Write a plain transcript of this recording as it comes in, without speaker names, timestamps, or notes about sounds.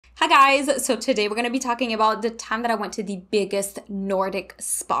Hi guys, so today we're going to be talking about the time that I went to the biggest Nordic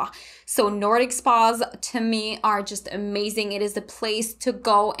spa. So Nordic spas to me are just amazing. It is the place to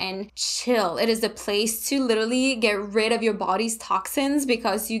go and chill. It is the place to literally get rid of your body's toxins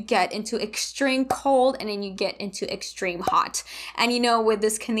because you get into extreme cold and then you get into extreme hot. And you know, with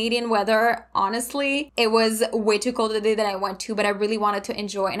this Canadian weather, honestly, it was way too cold the day that I went to, but I really wanted to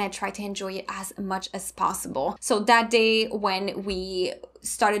enjoy and I tried to enjoy it as much as possible. So that day when we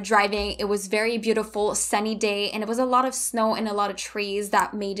started driving, it was very beautiful, sunny day, and it was a lot of snow and a lot of trees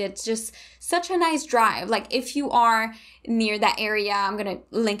that made it just such a nice drive. Like if you are near that area, I'm gonna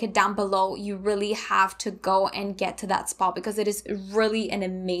link it down below, you really have to go and get to that spot because it is really an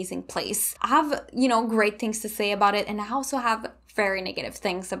amazing place. I have, great things to say about it, and I also have very negative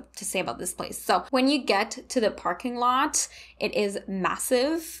things to say about this place. So when you get to the parking lot, it is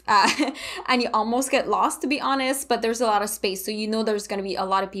massive and you almost get lost, to be honest, but there's a lot of space, so you know there's going to be a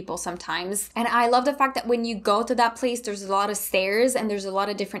lot of people sometimes. And I love the fact that when you go to that place, there's a lot of stairs and there's a lot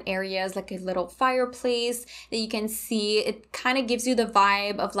of different areas, like a little fireplace that you can see. It kind of gives you the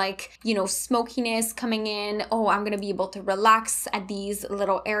vibe of like, smokiness coming in. Oh, I'm going to be able to relax at these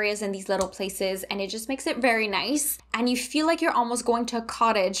little areas and these little places, and it just makes it very nice. And you feel like you're almost going to a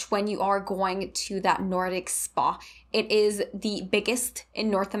cottage when you are going to that Nordic spa. It is the biggest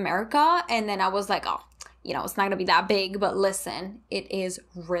in North America. And then I was like, oh, it's not gonna be that big, but listen, it is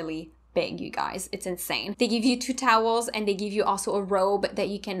really big, you guys. It's insane. They give you 2 towels and they give you also a robe that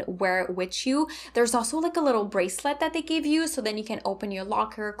you can wear with you. There's also like a little bracelet that they give you, so then you can open your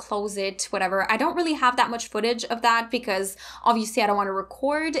locker, close it, whatever. I don't really have that much footage of that because obviously I don't want to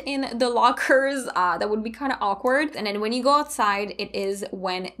record in the lockers. That would be kind of awkward. And then when you go outside, it is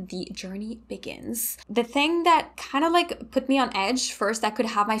when the journey begins. The thing that kind of like put me on edge first, I could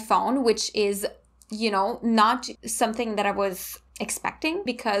have my phone, which is, not something that I was expecting,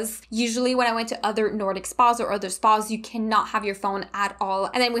 because usually when I went to other Nordic spas or other spas, you cannot have your phone at all.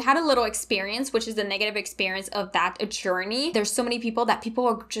 And then we had a little experience, which is the negative experience of that journey. There's so many people that people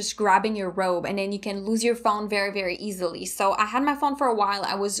are just grabbing your robe and then you can lose your phone very, very easily. So I had my phone for a while.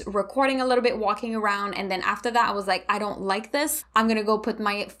 I was recording a little bit, walking around. And then after that, I was like, I don't like this. I'm going to go put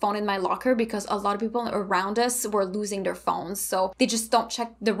my phone in my locker because a lot of people around us were losing their phones. So they just don't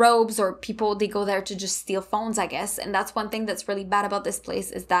check the robes, or people, they go there to just steal phones, I guess. And that's one thing that's really bad about this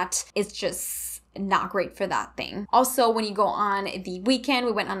place, is that it's just not great for that thing. Also, when you go on the weekend,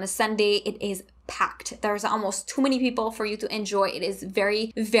 we went on a Sunday, it is packed. There's almost too many people for you to enjoy. It is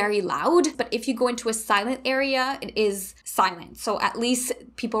very, very loud. But if you go into a silent area, it is silent. So at least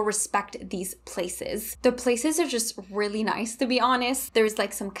people respect these places. The places are just really nice, to be honest. There's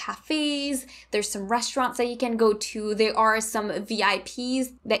like some cafes, there's some restaurants that you can go to. There are some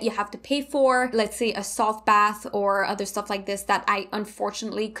VIPs that you have to pay for, let's say a salt bath or other stuff like this that I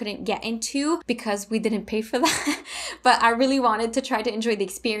unfortunately couldn't get into because we didn't pay for that. But I really wanted to try to enjoy the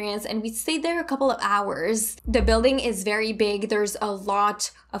experience, and we stayed there a couple of hours. The building is very big. There's a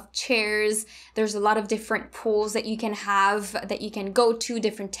lot of chairs. There's a lot of different pools that you can have, that you can go to,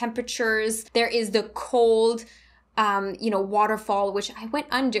 different temperatures. There is the cold, waterfall, which I went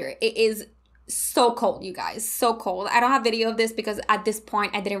under. It is so cold, you guys, so cold. I don't have video of this because at this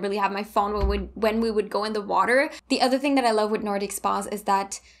point I didn't really have my phone when we would go in the water. The other thing that I love with Nordic spas is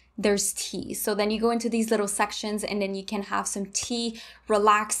that there's tea. So then you go into these little sections and then you can have some tea,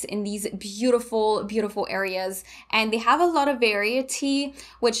 relax in these beautiful, beautiful areas. And they have a lot of variety,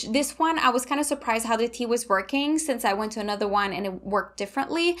 which this one, I was kind of surprised how the tea was working since I went to another one and it worked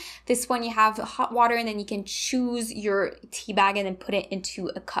differently. This one, you have hot water and then you can choose your tea bag and then put it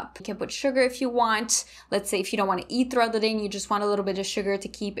into a cup. You can put sugar if you want. Let's say if you don't want to eat throughout the day and you just want a little bit of sugar to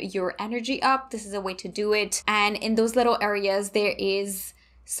keep your energy up, this is a way to do it. And in those little areas, there is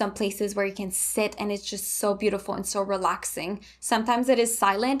some places where you can sit and it's just so beautiful and so relaxing. Sometimes it is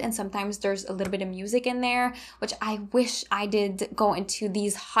silent and sometimes there's a little bit of music in there, which I wish I did go into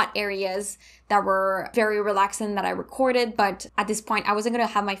these hot areas that were very relaxing that I recorded. But at this point, I wasn't going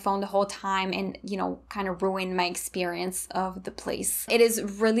to have my phone the whole time and, kind of ruin my experience of the place. It is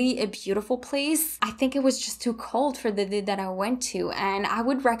really a beautiful place. I think it was just too cold for the day that I went to. And I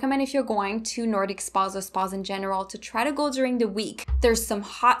would recommend, if you're going to Nordic spas or spas in general, to try to go during the week. There's some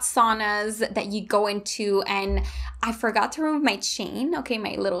hot saunas that you go into, and I forgot to remove my chain. Okay,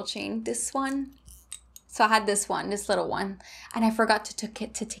 my little chain, this one. So I had this little one, and I forgot to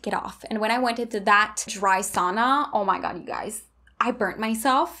take it off. And when I went into that dry sauna, oh my God, you guys, I burnt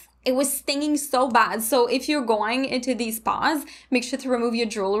myself. It was stinging so bad. So if you're going into these spas, make sure to remove your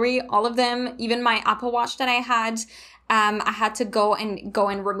jewelry, all of them, even my Apple Watch that I had. I had to go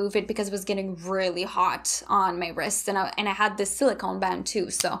and remove it because it was getting really hot on my wrist, and I had this silicone band too.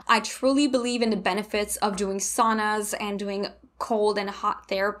 So I truly believe in the benefits of doing saunas and doing cold and hot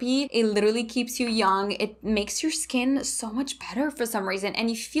therapy. It literally keeps you young. It makes your skin so much better for some reason,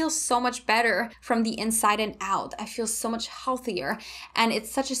 and you feel so much better from the inside and out. I feel so much healthier, and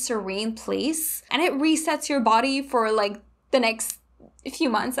it's such a serene place, and it resets your body for like the next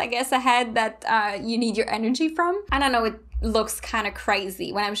few months, I guess, ahead that you need your energy from. And I know it looks kind of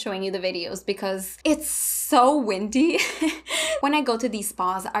crazy when I'm showing you the videos because it's so windy. When I go to these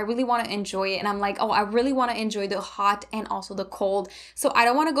spas, I really want to enjoy it, and I'm like, oh, I really want to enjoy the hot and also the cold. So I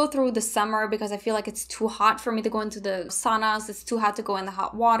don't want to go through the summer because I feel like it's too hot for me to go into the saunas. It's too hot to go in the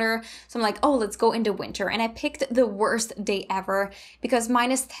hot water. So I'm like, oh, let's go into winter. And I picked the worst day ever because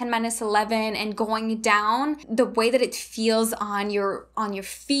 -10, -11, and going down, the way that it feels on your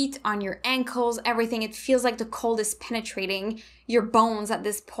feet, on your ankles, everything, it feels like the cold is penetrating your bones at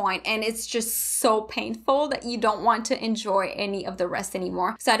this point, and it's just so painful that you don't want to enjoy any of the rest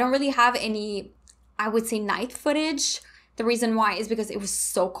anymore. So I don't really have any, I would say, night footage. The reason why is because it was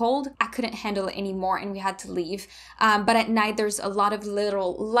so cold, I couldn't handle it anymore and we had to leave. But at night, there's a lot of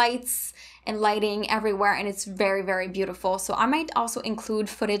little lights and lighting everywhere, and it's very, very beautiful. So I might also include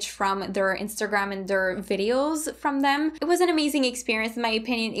footage from their Instagram and their videos from them. It was an amazing experience in my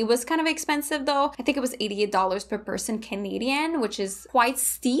opinion. It was kind of expensive though. I think it was $88 per person Canadian, which is quite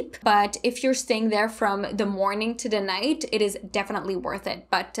steep. But if you're staying there from the morning to the night, it is definitely worth it.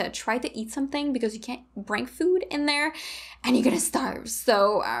 But try to eat something because you can't bring food in there and you're gonna starve. So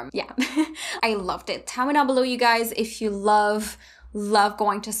yeah, I loved it. Tell me down below, you guys, if you love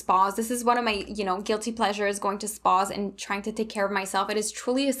going to spas. This is one of my, guilty pleasures, going to spas and trying to take care of myself. It is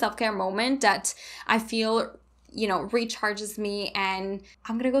truly a self-care moment that I feel, recharges me, and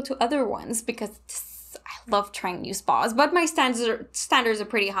I'm gonna go to other ones because I love trying new spas, but my standards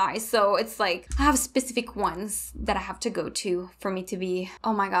are pretty high. So it's like I have specific ones that I have to go to for me to be,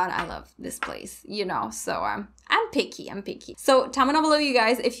 oh my God, I love this place, so I'm picky. So tell me down below, you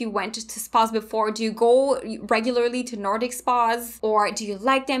guys, if you went to spas before. Do you go regularly to Nordic spas, or do you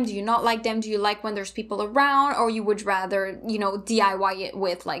like them? Do you not like them? Do you like when there's people around, or you would rather, DIY it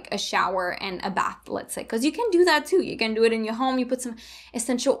with like a shower and a bath, let's say? Because you can do that too. You can do it in your home. You put some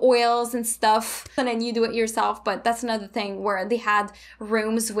essential oils and stuff, and then you do it yourself. But that's another thing where they had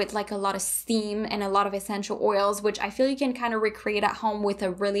rooms with like a lot of steam and a lot of essential oils, which I feel you can kind of recreate at home with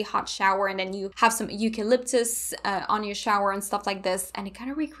a really hot shower, and then you have some eucalyptus on your shower and stuff like this, and it kind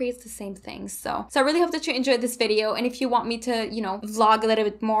of recreates the same thing. So I really hope that you enjoyed this video, and if you want me to, vlog a little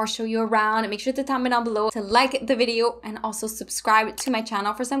bit more, show you around, make sure to tell me down below to like the video and also subscribe to my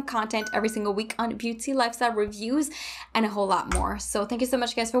channel for some content every single week on beauty, lifestyle reviews, and a whole lot more. So thank you so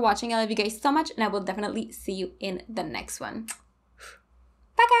much, guys, for watching. I love you guys so much, and I will definitely see you in the next one.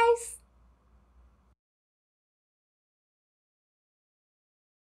 Bye, guys.